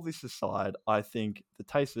 all this aside, I think the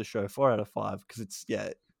taste of the show, 4 out of 5, because it's,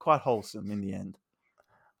 quite wholesome in the end.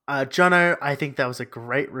 Jono, I think that was a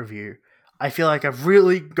great review. I feel like I've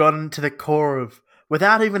really gotten to the core of,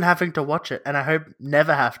 without even having to watch it, and I hope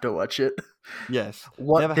never have to watch it. Yes,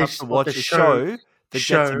 What never this- have to what watch the a show that gets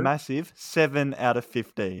show- a massive 7 out of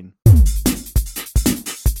 15.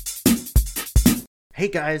 Hey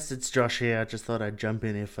guys, it's Josh here. I just thought I'd jump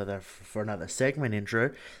in here for another segment intro.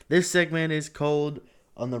 This segment is called,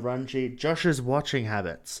 on the run sheet, Josh's watching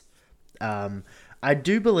habits. I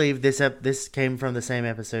do believe this came from the same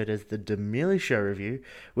episode as the D'Amelio Show review,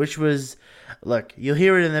 which was, look, you'll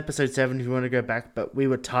hear it in episode 7 if you want to go back, but we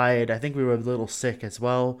were tired. I think we were a little sick as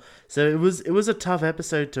well. So it was a tough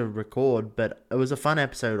episode to record, but it was a fun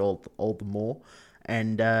episode all the more.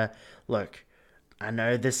 And look, I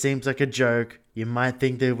know this seems like a joke. You might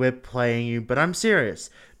think that we're playing you, but I'm serious.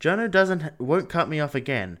 Jono won't cut me off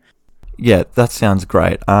again. Yeah, that sounds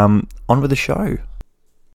great. On with the show.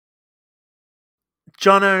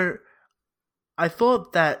 Jono, I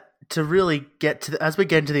thought that to really get to as we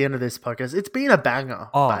get into the end of this podcast, it's been a banger,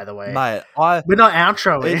 by the way. Mate, We're not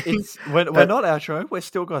outroing. We're not outroing. We've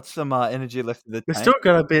still got some energy left in the We've tank. still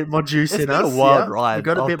got a bit more juice It's in been us. a wild yeah. ride. We've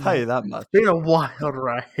got a I'll bit tell more. you that much. It's been a wild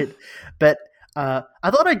ride. But I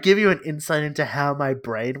thought I'd give you an insight into how my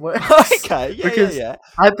brain works. Okay, because yeah.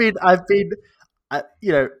 I've been,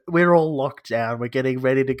 we're all locked down. We're getting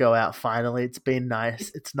ready to go out finally. It's been nice.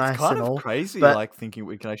 It's nice It's kind and of all. crazy, but like thinking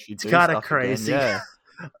we can actually do it's kind stuff of crazy. again.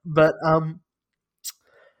 Yeah. But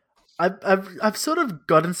I've sort of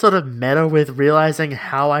gotten sort of meta with realizing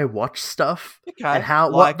how I watch stuff Okay. and how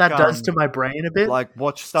Like, what that does to my brain a bit. Like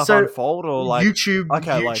watch stuff So, unfold, or like YouTube,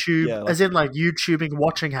 okay, like, YouTube, yeah, like as in like YouTubing,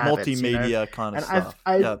 watching habits, multimedia kind of And stuff.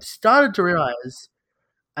 I've started to realize,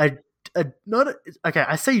 I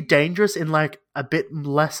say dangerous in like a bit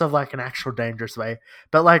less of like an actual dangerous way,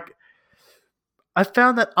 but like I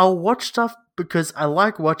found that I'll watch stuff because I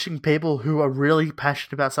like watching people who are really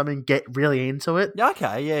passionate about something get really into it. Yeah,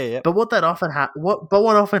 okay, yeah. But what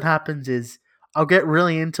often happens is I'll get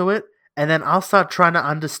really into it, and then I'll start trying to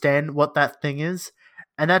understand what that thing is,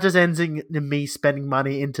 and that just ends in me spending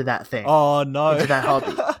money into that thing. Oh no, into that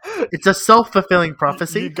hobby. It's a self-fulfilling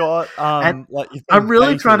prophecy. You got and like I'm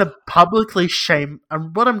really trying to publicly shame.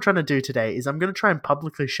 What I'm trying to do today is I'm going to try and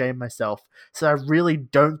publicly shame myself, so I really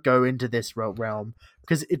don't go into this realm.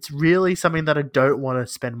 Because it's really something that I don't want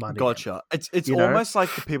to spend money. Gotcha. In, It's almost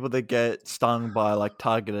like the people that get stung by like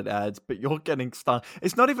targeted ads, but you're getting stung.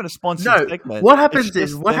 It's not even a sponsored segment. What happens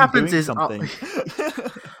is something.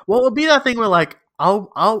 What will be that thing where like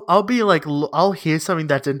I'll be like I'll hear something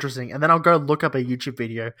that's interesting, and then I'll go look up a YouTube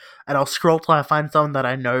video, and I'll scroll till I find something that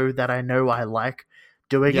I know I like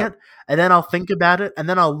doing it, and then I'll think about it, and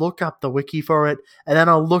then I'll look up the wiki for it, and then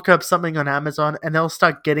I'll look up something on Amazon, and they'll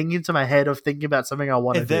start getting into my head of thinking about something I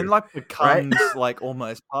want to do. And then like becomes like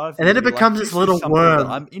almost part of and then it becomes like, this little worm.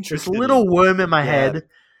 I'm interested this little in. worm in my head.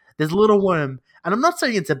 There's a little worm, and I'm not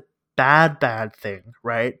saying it's a bad thing,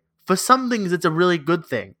 right? For some things, it's a really good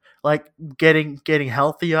thing. Like getting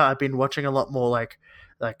healthier. I've been watching a lot more like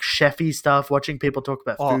chefy stuff, watching people talk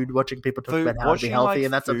about food, watching people talk about how to be healthy,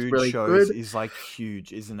 and that stuff's food really shows good. is like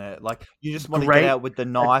huge, isn't it? Like you just want to Great. get out with the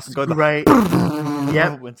knife and go Great.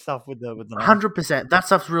 Yep. And stuff with the knife. 100%. That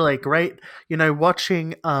stuff's really great. You know,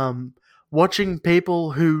 watching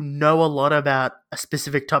people who know a lot about a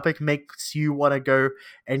specific topic makes you want to go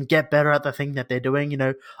and get better at the thing that they're doing. You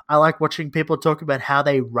know, I like watching people talk about how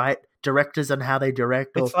they write, directors and how they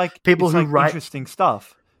direct, or It's like people it's who like write interesting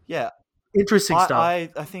stuff. Yeah. interesting stuff. I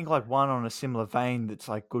think like one on a similar vein that's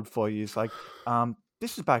like good for you is like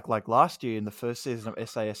this is back like last year in the first season of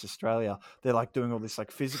SAS Australia. They're like doing all this like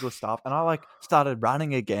physical stuff, and I like started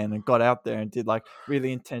running again and got out there and did like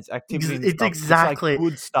really intense activity. And It's stuff. exactly it's like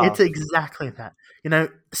good stuff. It's exactly that. You know,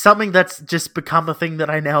 something that's just become a thing that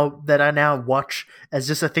I now watch as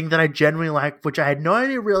just a thing that I genuinely like, which I had no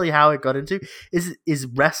idea really how it got into, is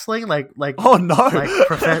wrestling. Like oh no,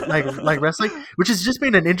 like wrestling, which has just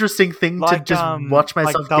been an interesting thing to just watch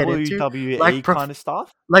myself get into. WWE kind of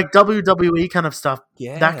stuff, like WWE kind of stuff.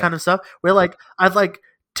 Yeah, that kind of stuff. Where like I've like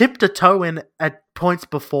tipped a toe in at points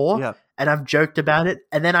before, and I've joked about it,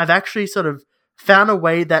 and then I've actually sort of found a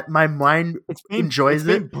way that my mind enjoys it.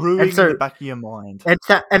 It's been brewing in the back of your mind,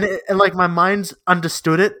 and like my mind's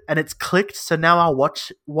understood it and it's clicked. So now I'll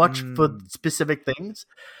watch for specific things.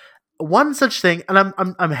 One such thing, and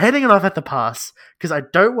I'm heading it off at the pass because I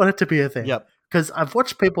don't want it to be a thing. Yep. Because I've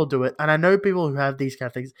watched people do it, and I know people who have these kind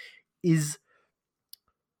of things. Is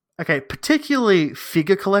okay, particularly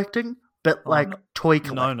figure collecting, but like toy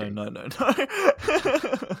collecting. No.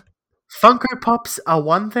 Funko Pops are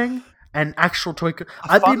one thing. And actual toy.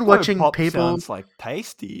 I've been watching Pop people. Sounds like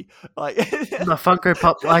tasty, like the Funko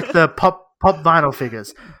Pop, like the pop vinyl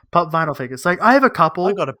figures. Pop vinyl figures. Like I have a couple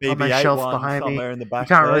I got a BB-8 on my shelf one behind me. In the back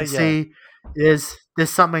you can't really see. There's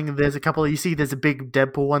something. There's a couple. You see, there's a big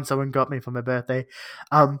Deadpool one someone got me for my birthday.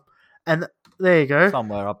 And there you go.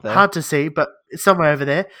 Somewhere up there. Hard to see, but it's somewhere over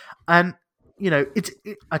there. And you know,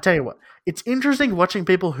 I tell you what, it's interesting watching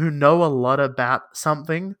people who know a lot about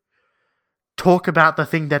something talk about the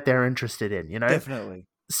thing that they're interested in, you know? Definitely.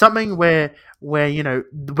 Something where you know,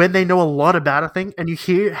 when they know a lot about a thing and you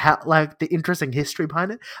hear how, like, the interesting history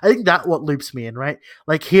behind it, I think that's what loops me in, right?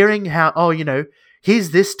 Like, hearing how, you know,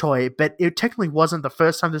 here's this toy, but it technically wasn't the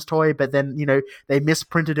first time this toy, but then, you know, they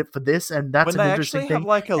misprinted it for this, and that's an interesting thing. When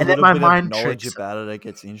they actually have, like, a and little my bit mind of knowledge tricks. about it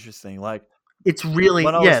gets interesting. Like, it's really,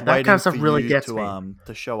 that kind of stuff really gets me.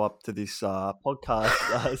 To show up to this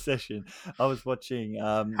podcast session, I was watching.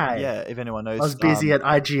 If anyone knows, I was busy at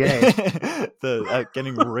IGA,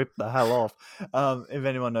 getting ripped the hell off. If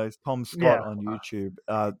anyone knows Tom Scott on YouTube,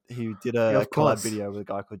 he did a collab video with a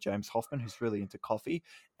guy called James Hoffman, who's really into coffee,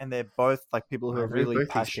 and they're both like people who are really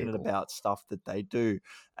passionate about stuff that they do.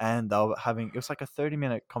 And they were having, it was like a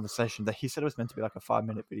 30-minute conversation that he said it was meant to be like a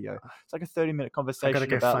 5-minute video. It's like a 30-minute conversation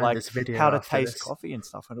about like how to taste coffee and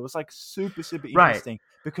stuff. And it was like super interesting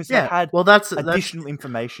because they had that's additional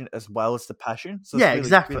information as well as the passion. So it's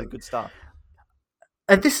really good stuff.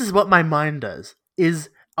 And this is what my mind does, is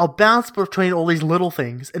I'll bounce between all these little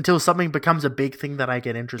things until something becomes a big thing that I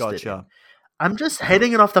get interested in. I'm just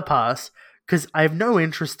heading it off the pass because I have no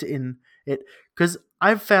interest in it, because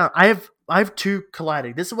I've found I have two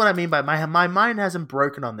colliding. This is what I mean by my mind hasn't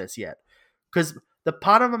broken on this yet, because the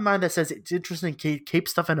part of my mind that says it's interesting to keep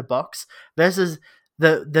stuff in a box versus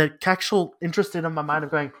the actual interest in my mind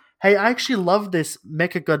of going, hey, I actually love this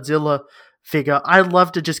Mechagodzilla figure. I'd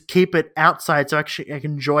love to just keep it outside so actually I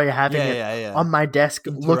can enjoy having it on my desk,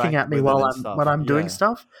 looking at me while I'm doing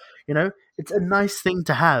stuff. You know, it's a nice thing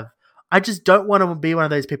to have. I just don't want to be one of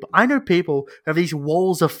those people. I know people who have these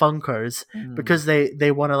walls of Funkos because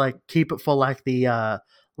they want to like keep it for like the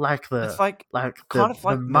it's like kind of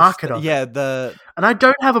like the market of it. And I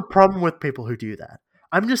don't have a problem with people who do that.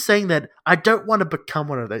 I'm just saying that I don't want to become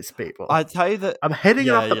one of those people. I tell you that I'm heading it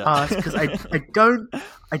off the pass because I don't.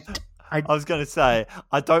 I was going to say,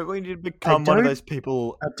 I don't want you to become one of those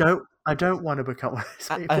people. I don't want to become one of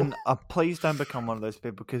those people. And please don't become one of those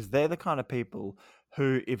people, because they're the kind of people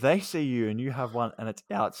who, if they see you and you have one and it's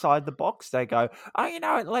outside the box, they go, oh, you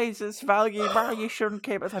know, it loses value, bro, you shouldn't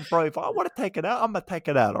keep it. It's like, bro, if I want to take it out, I'm going to take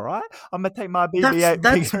it out, all right? I'm going to take my BB-8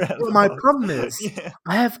 That's figure out. What my problem is. Yeah.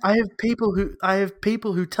 I have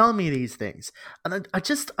people who tell me these things, and I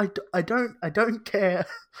don't care.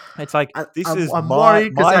 It's like, I'm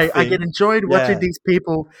worried because I get enjoyed watching these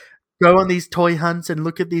people go on these toy hunts and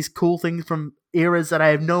look at these cool things from eras that I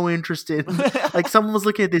have no interest in. Like, someone was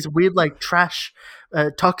looking at this weird, like, trash,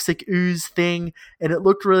 toxic ooze thing, and it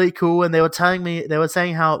looked really cool. And they were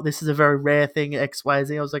saying how this is a very rare thing, X, Y,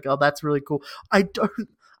 Z. I was like, oh, that's really cool. I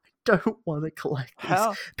don't want to collect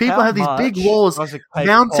this. People have these big walls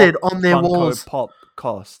mounted on their Funko walls. Pop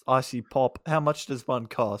cost? Icy Pop, how much does one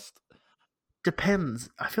cost? Depends.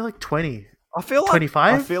 I feel like 20. I feel like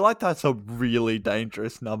 25? I feel like that's a really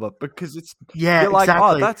dangerous number because it's Yeah, you're like,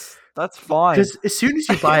 oh, exactly. that's fine. Because as soon as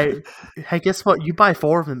you buy, hey, guess what? You buy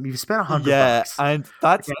 4 of them, you've spent $100. Yeah, and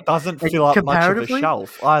that Okay. doesn't And fill up much of a comparatively-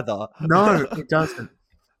 shelf either. No, it doesn't.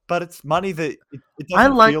 But it's money that it doesn't I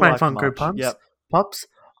like feel my like Funko much. Pops. Yep. Pops.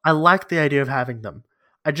 I like the idea of having them.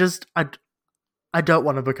 I don't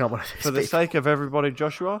want to become one of these For the people. sake of everybody,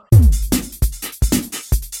 Joshua.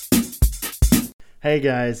 Hey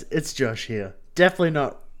guys, it's Josh here. Definitely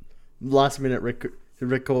not last minute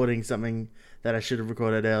recording something that I should have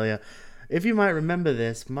recorded earlier. If you might remember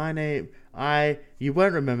this, you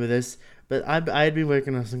won't remember this, but I had been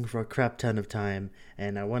working on something for a crap ton of time,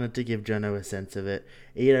 and I wanted to give Jono a sense of it.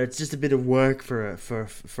 You know, it's just a bit of work for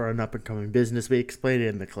an up and coming business. We explained it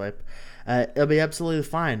in the clip. It'll be absolutely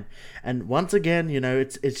fine. And once again, you know,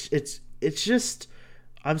 it's just.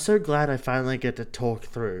 I'm so glad I finally get to talk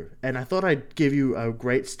through, and I thought I'd give you a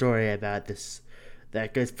great story about this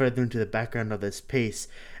that goes further into the background of this piece,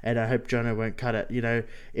 and I hope Jono won't cut it. You know,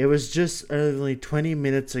 it was just only 20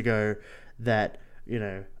 minutes ago that, you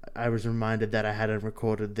know, I was reminded that I hadn't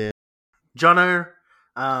recorded this. Jono,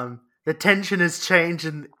 the tension has changed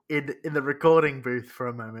in the recording booth for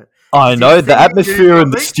a moment. I know, the atmosphere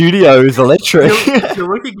in the studio is electric.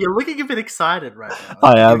 You're looking a bit excited right now.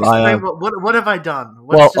 I am. What have I done?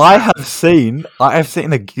 I have seen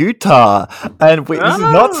a guitar, and this is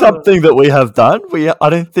not something that we have done. I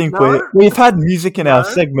don't think we've had music in our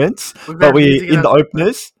segments, but in the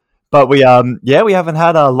openers. But we haven't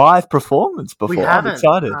had a live performance before. We haven't. I'm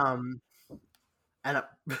excited. And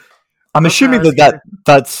I'm assuming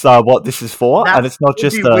that's what this is for, and it's not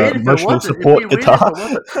just an emotional support guitar.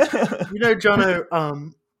 You know,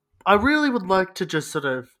 Jono, I really would like to just sort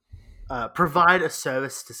of provide a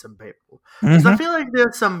service to some people, because I feel like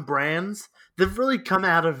there's some brands that've really gotten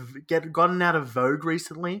out of vogue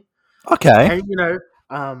recently. Okay, and you know,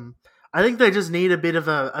 I think they just need a bit of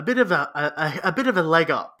a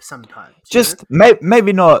leg up sometimes. Just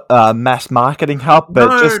maybe not mass marketing help,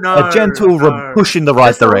 but a gentle push in the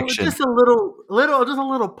right direction. Just a little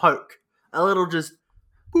poke, a little just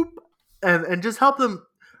boop, and just help them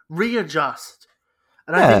readjust.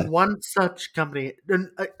 And I think one such company, and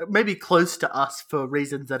maybe close to us for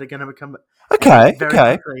reasons that are going to become very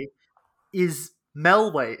quickly, is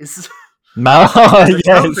Melways.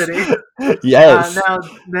 Yes.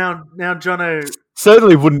 Now, Jono,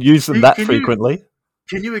 certainly wouldn't use them that frequently.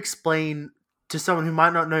 Can you explain to someone who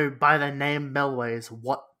might not know by the name Melways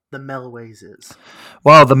what the Melways is?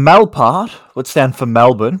 Well, the Mel part would stand for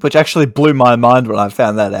Melbourne, which actually blew my mind when I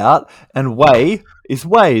found that out. And way is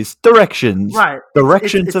ways, directions. Right.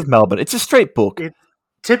 Directions of Melbourne. It's a street book.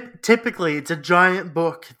 Typically, it's a giant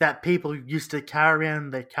book that people used to carry around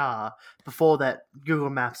in their car before that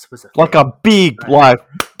Google Maps was a thing. Like a big,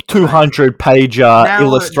 200-pager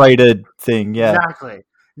illustrated thing, yeah. Exactly.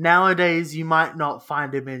 Nowadays, you might not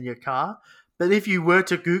find them in your car, but if you were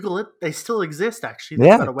to Google it, they still exist, actually.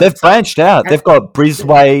 They've branched out. They've got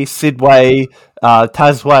Brisway, Sidway,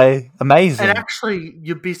 Tasway. Amazing. And actually,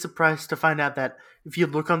 you'd be surprised to find out that if you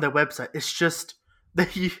look on their website, it's just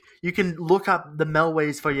that you can look up the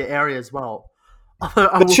Melways for your area as well.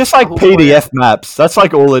 It's just like PDF maps. That's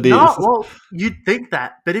like all it is. No, well, you'd think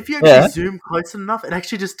that, but if you actually zoom close enough, it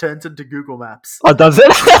actually just turns into Google Maps. Oh, does it?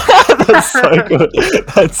 That's so good.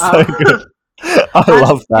 That's so good. I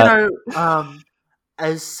love that. You know,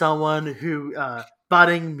 as someone who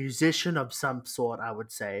budding musician of some sort, I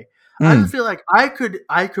would say, I just feel like I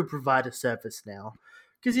could provide a service now,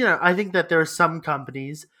 because you know I think that there are some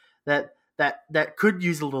companies that could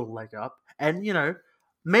use a little leg up, and you know.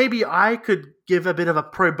 Maybe I could give a bit of a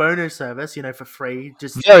pro bono service, you know, for free.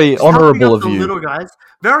 Just very honourable of you, little guys.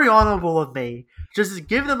 Very honourable of me. Just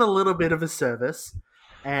give them a little bit of a service,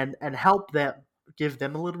 and help them. Give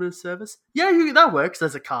them a little bit of service. Yeah, that works.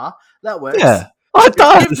 There's a car that works. Yeah, it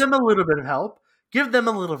does. Give them a little bit of help. Give them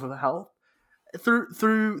a little bit of help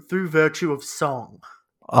through virtue of song.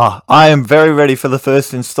 I am very ready for the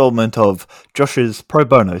first instalment of Josh's pro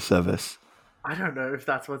bono service. I don't know if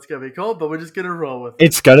that's what's going to be called, but we're just going to roll with it.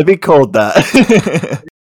 It's going to be called that.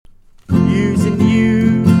 Using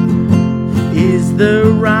you is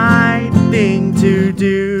the right thing to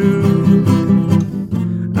do.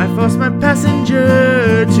 I force my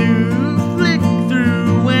passenger to flick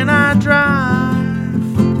through when I drive.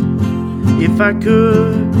 If I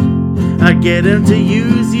could, I'd get him to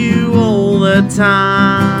use you all the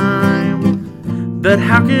time. But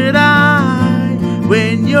how could I?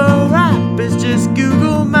 When your app is just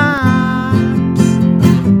Google Maps,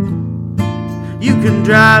 you could can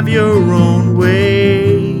drive your own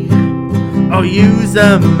way, or use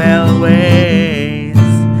the Melways.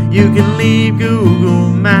 You can leave Google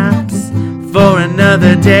Maps for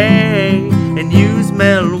another day and use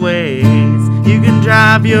Melways. You can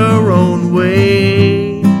drive your own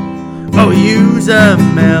way, or use a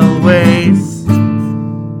Melways.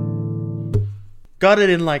 Got it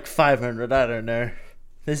in like 500, I don't know.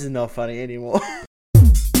 This is not funny anymore.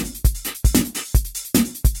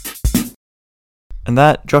 And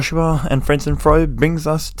that, Joshua and Friends and Fro, brings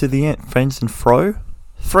us to the end. Friends and Fro?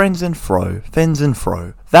 Friends and Fro. Fens and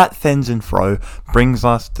Fro. That Fens and Fro brings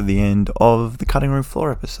us to the end of the Cutting Room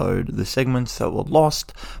Floor episode. The segments that were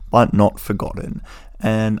lost but not forgotten.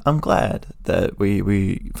 And I'm glad that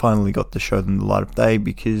we finally got to show them the light of day,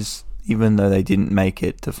 because even though they didn't make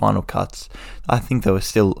it to final cuts, I think there was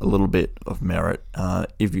still a little bit of merit.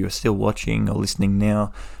 If you're still watching or listening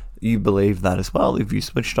now, you believe that as well. If you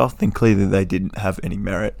switched off, then clearly they didn't have any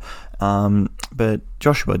merit. But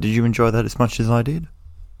Joshua, did you enjoy that as much as I did?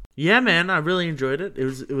 Yeah, man, I really enjoyed it.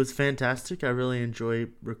 It was fantastic. I really enjoy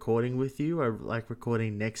recording with you. I like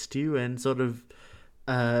recording next to you and sort of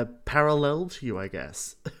parallel to you, I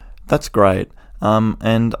guess. That's great.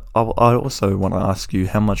 And I also want to ask you,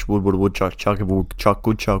 how much wood would a woodchuck chuck if a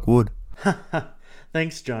woodchuck would?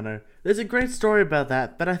 Thanks, Jono. There's a great story about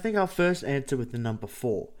that, but I think I'll first answer with the number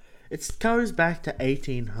 4. It goes back to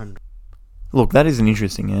 1800. Look, that is an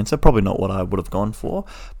interesting answer. Probably not what I would have gone for.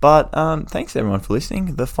 But thanks everyone for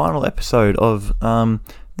listening. The final episode of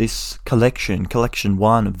this collection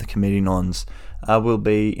 1 of the Comedianons, will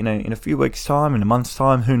be in a few weeks' time, in a month's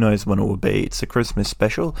time. Who knows when it will be? It's a Christmas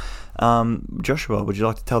special. Joshua, would you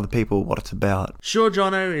like to tell the people what it's about? Sure,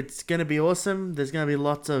 Jono. It's going to be awesome. There's going to be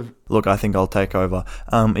lots of... Look, I think I'll take over.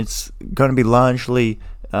 It's going to be largely,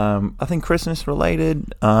 I think, Christmas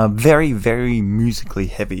related. Very, very musically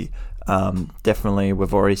heavy. Definitely,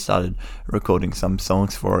 we've already started recording some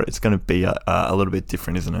songs for it. It's going to be a little bit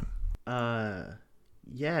different, isn't it?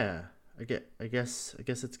 Yeah. I guess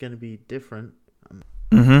it's going to be different.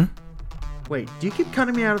 Wait, do you keep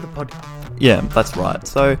cutting me out of the podcast? Yeah, that's right.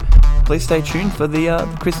 So please stay tuned for the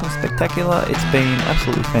Christmas Spectacular. It's been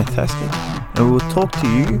absolutely fantastic, and we will talk to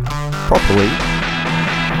you properly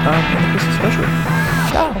in the Christmas special.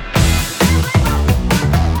 Ciao.